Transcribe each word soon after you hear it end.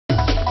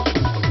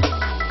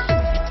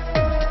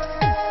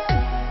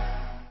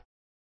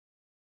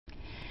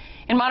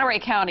In Monterey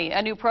County,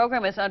 a new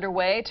program is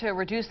underway to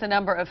reduce the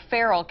number of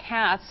feral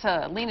cats.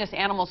 Salinas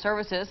Animal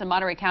Services and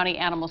Monterey County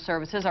Animal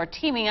Services are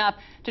teaming up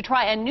to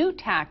try a new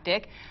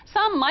tactic.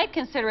 Some might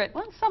consider it,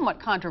 well, somewhat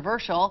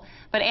controversial,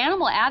 but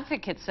animal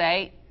advocates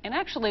say it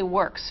actually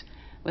works.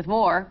 With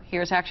more,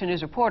 here's Action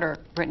News reporter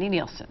Brittany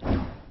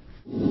Nielsen.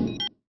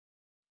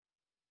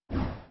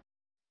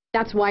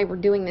 That's why we're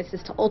doing this,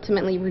 is to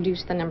ultimately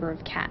reduce the number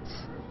of cats.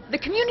 The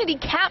community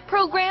cat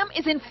program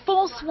is in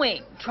full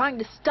swing, trying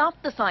to stop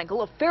the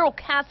cycle of feral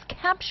cats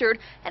captured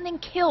and then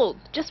killed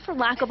just for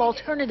lack of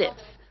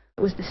alternatives.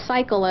 It was the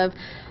cycle of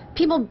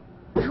people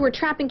who are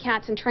trapping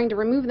cats and trying to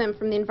remove them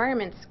from the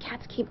environments.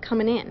 Cats keep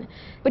coming in.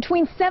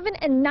 Between 700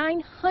 and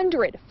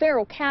 900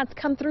 feral cats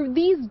come through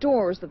these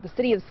doors of the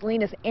city of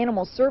Salinas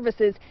Animal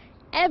Services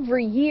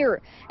every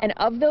year, and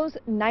of those,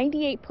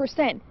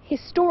 98%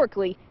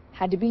 historically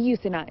had to be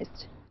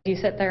euthanized. You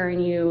sit there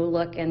and you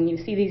look and you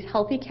see these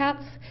healthy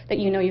cats that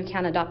you know you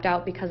can't adopt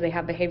out because they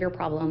have behavior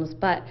problems,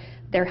 but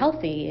they're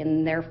healthy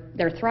and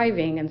they're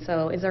thriving, and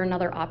so is there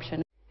another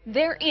option?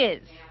 There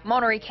is.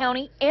 Monterey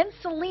County and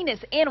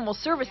Salinas Animal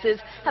Services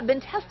have been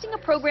testing a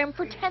program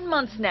for 10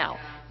 months now.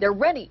 They're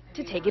ready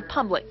to take it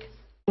public.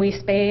 We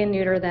spay and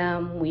neuter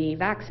them, we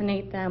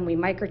vaccinate them, we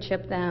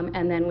microchip them,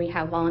 and then we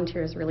have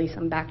volunteers release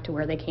them back to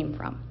where they came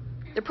from.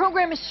 The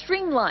program is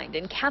streamlined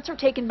and cats are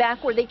taken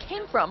back where they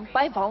came from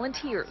by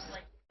volunteers.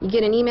 You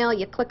get an email,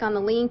 you click on the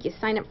link, you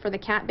sign up for the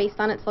cat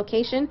based on its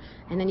location,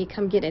 and then you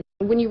come get it.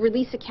 When you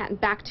release a cat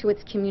back to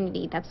its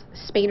community that's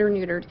spayed or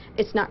neutered,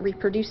 it's not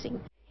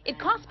reproducing. It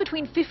costs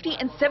between $50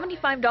 and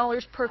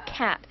 $75 per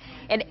cat.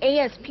 An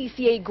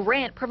ASPCA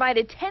grant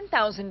provided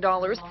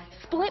 $10,000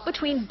 split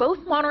between both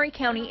Monterey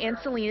County and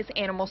Salinas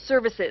Animal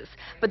Services,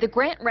 but the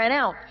grant ran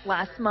out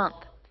last month.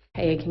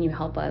 Hey, can you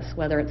help us,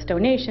 whether it's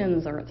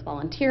donations or it's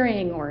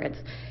volunteering or it's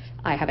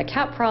I have a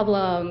cat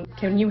problem,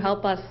 can you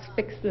help us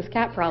fix this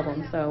cat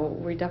problem? So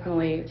we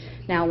definitely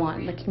now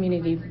want the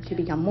community to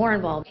become more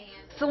involved.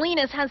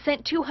 Salinas has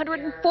sent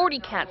 240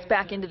 cats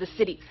back into the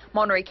city.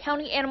 Monterey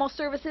County Animal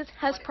Services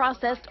has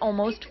processed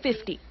almost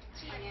 50.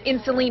 In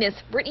Salinas,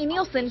 Brittany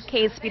Nielsen,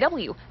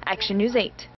 KSBW, Action News 8.